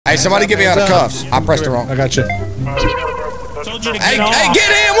Hey, somebody get me out of cuffs. I pressed the wrong. I got you. Hey, get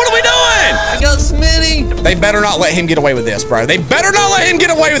in! What are we doing? I got Smitty. They better not let him get away with this, bro. They better not let him get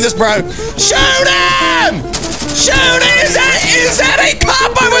away with this, bro. Shoot him! Shoot him! Is that a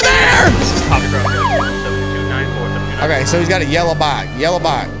cop over there? Okay, so he's got a yellow bike. Yellow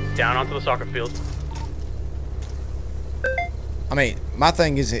bike. Down onto the soccer field. I mean, my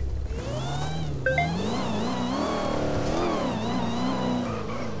thing is it.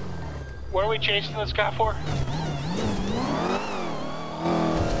 What are we chasing this guy for?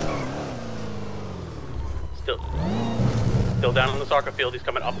 Still down on the soccer field. He's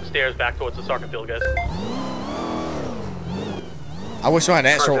coming up the stairs back towards the soccer field, guys. I wish I had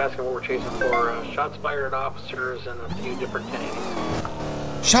an answer. Asking what we're chasing for. Shots fired at officers and a few different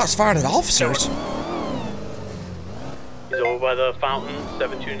 1080s. Shots fired at officers? He's over by the fountain,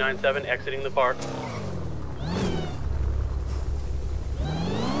 7297, exiting the park.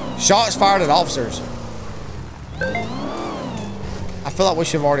 Shots fired at officers. I feel like we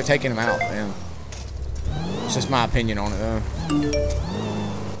should have already taken him out, man. It's just my opinion on it, though.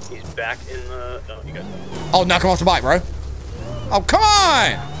 He's back in the... Oh, you guys... Oh, knock him off the bike, bro. Oh, come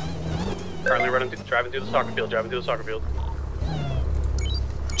on! Currently driving through the soccer field.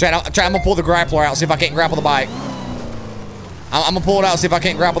 Chad, I'm gonna pull the grappler out, see if I can't grapple the bike. I'm gonna pull it out, see if I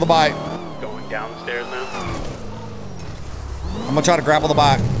can't grapple the bike. Going down the stairs now. I'm gonna try to grapple the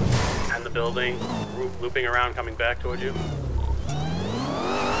bike. And the building, looping around, coming back towards you.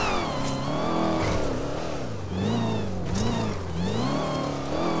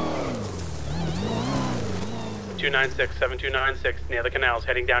 (296) 7296 near the canals,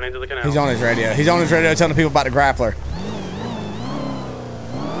 heading down into the canals. He's on his radio. He's on his radio telling people about the grappler.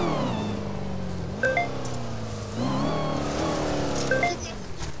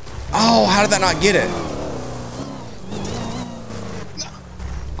 Oh, how did that not get it?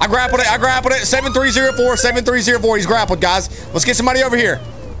 I grappled it. 7304, 7304. He's grappled, guys. Let's get somebody over here.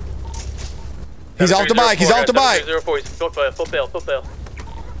 He's off the bike. He's off the bike. 7304, he's full fail.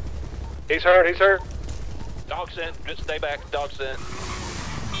 He's hurt. Dog's in. Just stay back. Dog's in.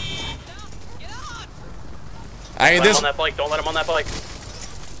 Hey, Don't let him on that bike. Don't let him on that bike.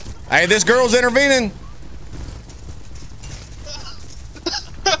 Hey, this girl's intervening.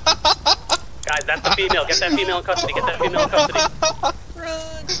 Guys, that's the female. Get that female in custody.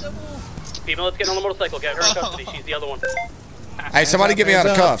 Female that's getting on the motorcycle. Get her in custody. She's the other one. Hey, somebody get me out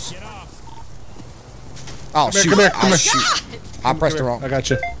of cuffs. Oh, shoot. Come here. Shoot. I pressed the wrong. I got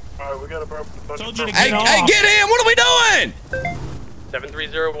you. Alright, we got a Hey, get in! What are we doing?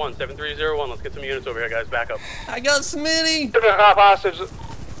 7301, 7301. Let's get some units over here, guys. Back up. I got Smitty. hostage.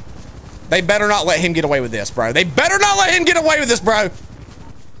 They better not let him get away with this, bro. They better not let him get away with this, bro.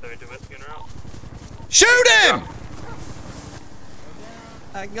 Shoot him!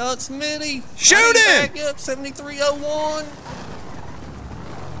 I got Smitty. Shoot him! Back up 7301.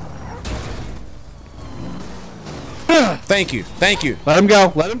 Thank you. Let him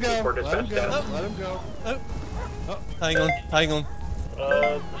go. Let him go. Oh, hang on.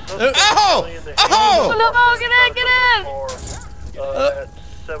 Oh! At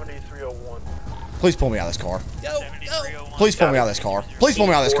 7301. Please pull me out of this car. Go. Please pull me out of this car. Please pull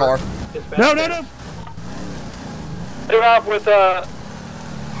me out of this car. No. They're off with of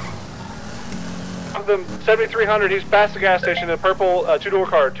the 7300. He's past the gas station. The purple two-door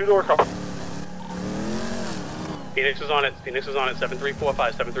car. Phoenix is on it.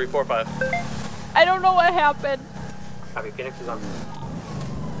 7345, 7345. I don't know what happened. Copy. Phoenix is on.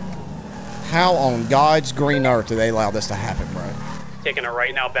 How on God's green earth do they allow this to happen, bro? Taking it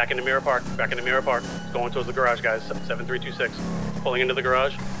right now back into Mirror Park. Going towards the garage, guys. 7326. Pulling into the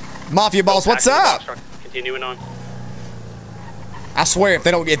garage. Mafia boss, what's up? Continuing on. I swear,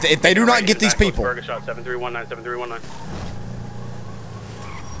 if they do not get these people. Burger shot 7319, 7319.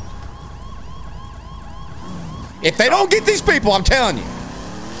 If they don't get these people, I'm telling you.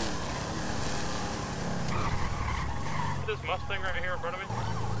 This Mustang right here in front of me.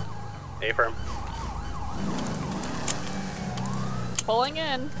 A-firm. Pulling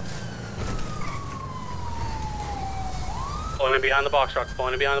in. Pulling in behind the box truck.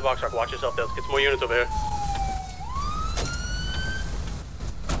 Watch yourself there. Let's get some more units over here.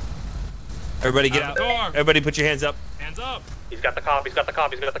 Everybody get out. Everybody put your hands up. Hands up. He's got the cop.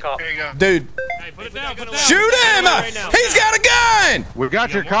 There you go. Dude. Hey, put it down. Shoot him! He's got a gun! We've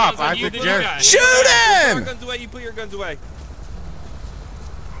got your cop. Shoot him! You put your guns away.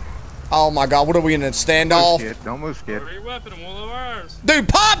 Oh my God, what are we in a standoff? Don't move, skid. Dude,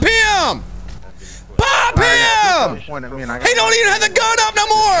 pop him! Pop him! He don't even have the gun up no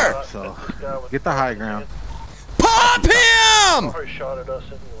more! So, get the high ground. Pop Drop him! Already shot at us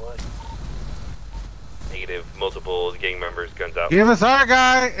anyway. Negative. Multiple gang members. Guns out. Give us our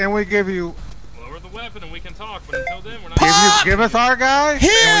guy, and we give you. Lower the weapon and we can talk, but until then, we're not. Give us our guy, and we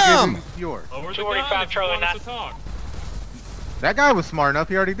Him! give you yours. Lower the 245 gun if you Charlie want us 9. to talk. That guy was smart enough.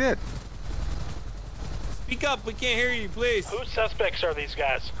 He already did. Speak up. We can't hear you, please. Whose suspects are these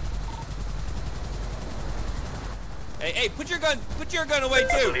guys? Hey, put your gun away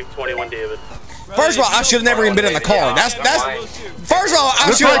I too. believe 21 David. First of all, I should have never even been in the car. That's. First of all,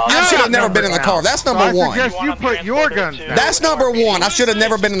 I should have never been in the car. That's So number I one. suggest you put your guns down. That's number one. I should have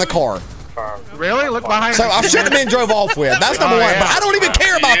never been in the car. Really? Look behind So you. I should have been drove off with. That's number one. But I don't even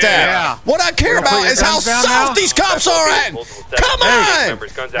care about that. Yeah. What I care Wanna put about your is how guns down soft now? these cops are at. Come on!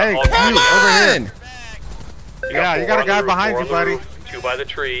 Hey, Come you, over here. on! Yeah, you got a guy behind you, buddy. 2 by the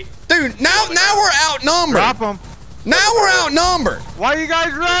tree. Dude, now we're outnumbered. Drop him. Now we're outnumbered. Why are you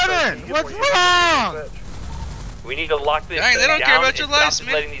guys running? What's wrong? We need to lock this Dang, they don't down care about your and stop life,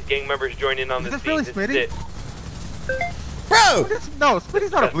 Smith. letting these gang members join in on Is this it Philly scene. Smitty? This is it. Bro, No,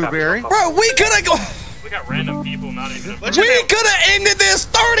 Smitty's not a blueberry. bro, we could have We got random people, not even. What's your we name? could have ended this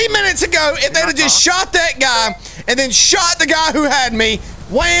 30 minutes ago if they'd have just shot that guy and then shot the guy who had me.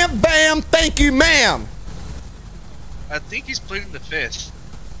 Wham, bam, thank you, ma'am. I think he's pleading the fifth.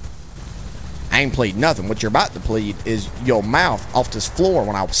 I ain't plead nothing. What you're about to plead is your mouth off this floor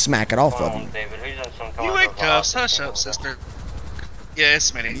when I smack it off of you. You ain't cuffs. Hush up, sister. Yeah, it's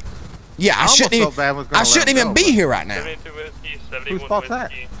Smitty. Yeah, I shouldn't almost felt bad even. was gonna I shouldn't let him even go, be but- here right now. 72 whiskey, Whose 71 fault's that?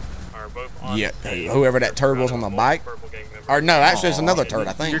 whiskey are both on Yeah, scene. whoever that turd was on the bike. Purple gang member. Or no, actually, it's another turd.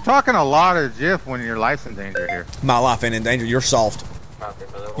 I You're think talking a lot of jiff when your life's in danger here. my life ain't in danger. You're soft.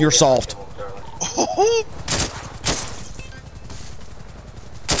 You're soft.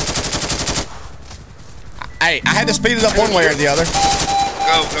 Hey, I had to speed it up one way or the other.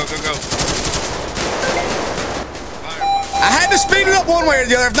 Go, go, go, go. I had to speed it up one way or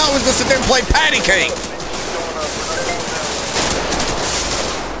the other. If not, I was gonna sit there and play patty cake.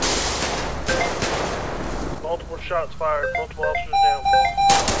 Multiple shots fired, multiple officers down.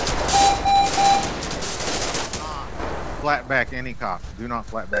 Flat back any cops. Do not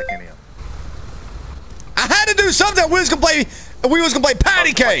flat back any of them. I had to do something. We was gonna play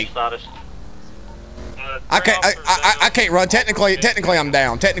patty cake. I can't run. Technically I'm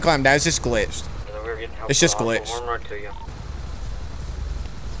down. It's just glitched. It's just glitched.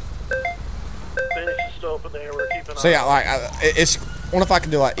 Finish is still up in the air, we're keeping So yeah, like it's. What if I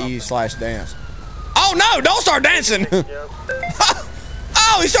can do like E/dance? Oh no! Don't start dancing.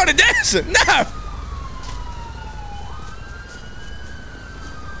 Oh, he started dancing. No.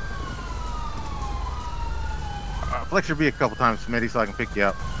 Flex your B a couple times, Smitty, so I can pick you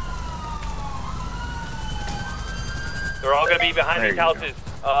up. They're all gonna be behind There these you go. houses.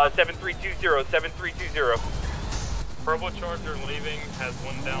 7320, 7320. Purple Charger leaving has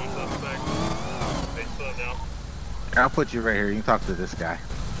one down suspect. They still down. I'll put you right here. You can talk to this guy.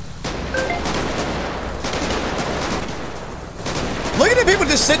 Look at the people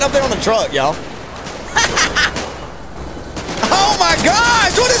just sitting up there on the truck, y'all. Oh my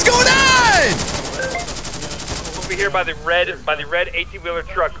gosh! What is going on? Over here by the red 18-wheeler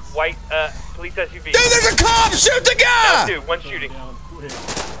truck, white police SUV. Dude, there's a cop! Shoot the guy! Down two, one shooting.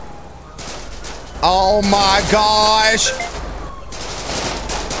 Oh my gosh!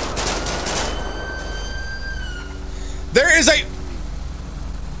 There is a.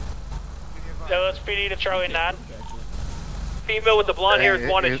 LSPD to Charlie 9. Female with the blonde hair is Hey,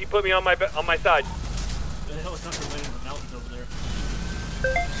 wanted. it- She put me on my side.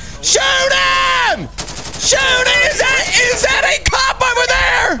 Shoot him! Shoot him! Is that a cop over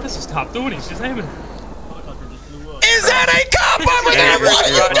there? This is top doing. He's just aiming. Is that a cop over there? What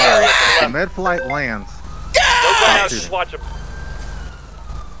are you doing? Med flight lands. Go God! out, just watch him.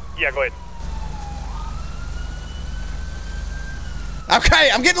 Yeah, go ahead. Okay,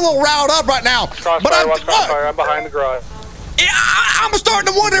 I'm getting a little riled up right now. But I'm, look, I'm behind the garage. I'm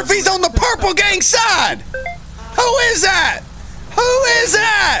starting to wonder if he's on the purple gang side. Who is that? Who is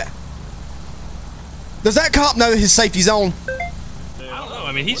that? Does that cop know his safety zone? I don't know.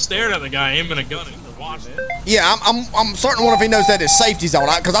 I mean, he's staring at the guy aiming a gun at him to watch it. Yeah, I'm starting to wonder if he knows that his safety zone.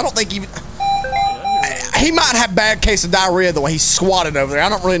 Because I don't think he might have bad case of diarrhea the way he's squatted over there. I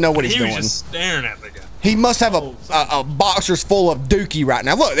don't really know what he's He was doing. just staring at the guy. He must have a boxers full of dookie right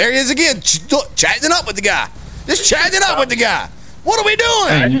now. Look, there he is again. Look, chatting up with the guy. Just chatting up with the guy. What are we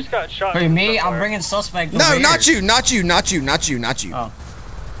doing? I just got shot. For me, I'm bringing suspect over No, here. not you, not you, not you, not you, not you. Oh.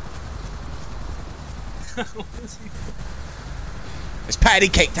 It's patty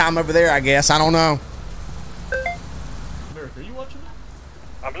cake time over there, I guess. I don't know.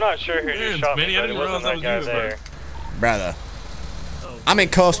 I'm not sure who Man, just shot me, Smitty, I but it didn't wasn't realize that that guy was you, there. Brother. I'm in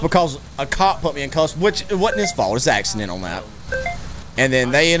cuffs because a cop put me in cuffs, which it wasn't his fault. It's an accident on that. And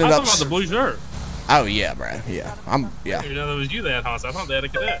then they ended up. about the blue shirt. Oh yeah, bro. Yeah, yeah. You know that was you that house. I thought they had a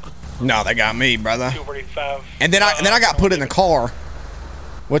cadet. No, they got me, brother. 245. And then I got put in the car,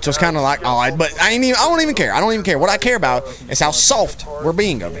 which was kind of like odd, but I don't even care. I don't even care. What I care about is how soft we're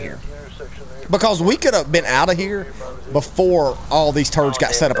being over here. Because we could have been out of here before all these turds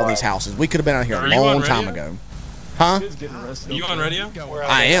got set up on these houses. We could have been out of here a long time ago. Huh? Are you on radio?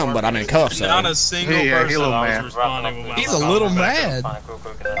 I am, but I'm in cuffs. So. Not a single person was responding with He's a little mad.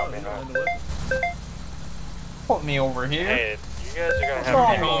 Put me over here. Hey, you guys are gonna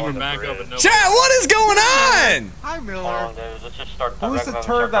have to call over back up and no. Chat, what is going on? Hi, Miller. Who's the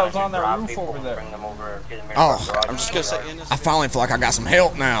turd that was on that roof over there? Oh, I'm just gonna say. I finally feel like I got some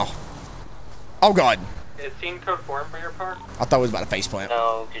help now. Oh God. Is scene code form for your car? I thought it was about a faceplant.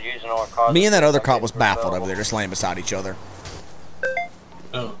 No, could you use an cause. Me and that other cop was baffled over there, just laying beside each other.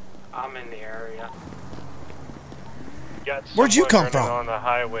 Oh. I'm in the area. Got Where'd you come someone from? running on the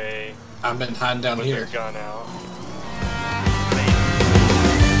highway. I've been hiding down with here. their gun out.